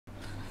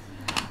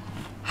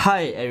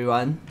Hi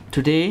everyone,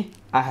 today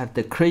I have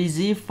the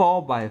crazy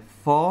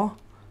 4x4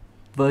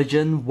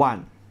 version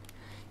 1.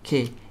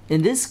 Okay,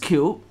 in this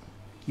cube,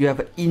 you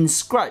have an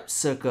inscribed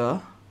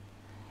circle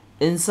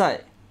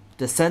inside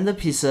the center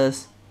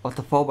pieces of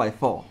the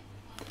 4x4.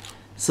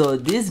 So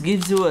this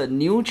gives you a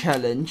new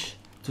challenge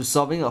to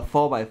solving a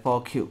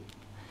 4x4 cube.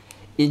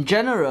 In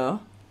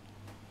general,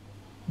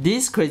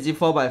 this crazy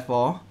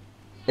 4x4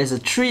 is a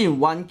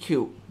 3-in-1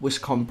 cube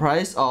which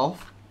comprises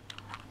of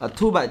a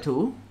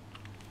 2x2,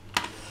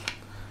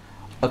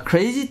 a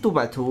crazy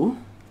 2x2,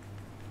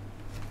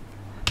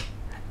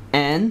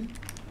 and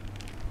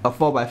a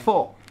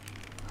 4x4.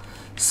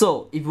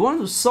 So if you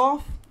want to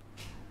solve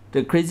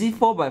the crazy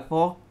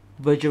 4x4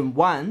 version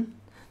 1,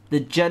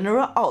 the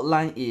general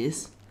outline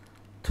is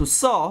to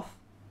solve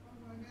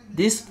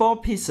these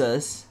 4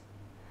 pieces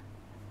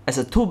as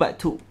a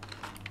 2x2,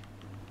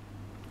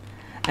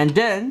 and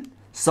then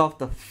solve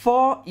the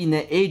 4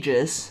 inner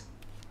edges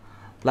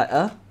like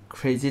a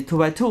crazy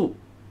 2x2,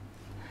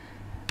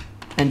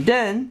 and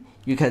then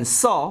you can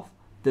solve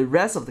the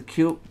rest of the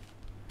cube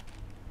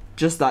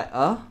just like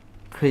a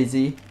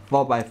crazy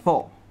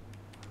 4x4.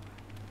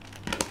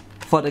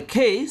 For the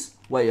case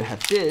where you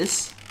have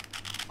this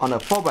on a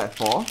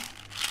 4x4,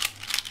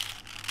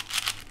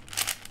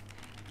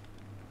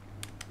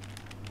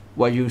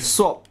 where you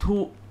swap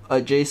 2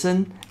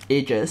 adjacent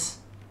edges,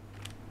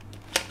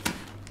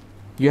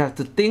 you have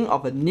to think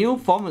of a new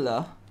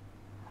formula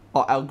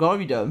or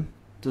algorithm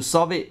to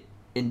solve it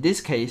in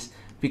this case,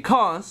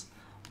 because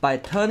by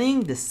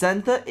turning the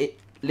center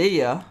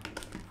layer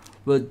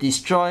will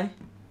destroy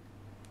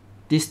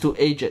these 2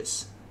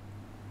 edges.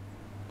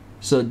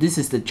 So this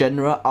is the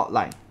general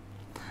outline.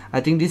 I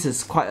think this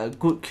is quite a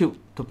good cube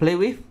to play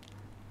with.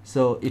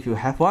 So if you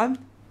have one,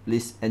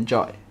 please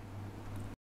enjoy.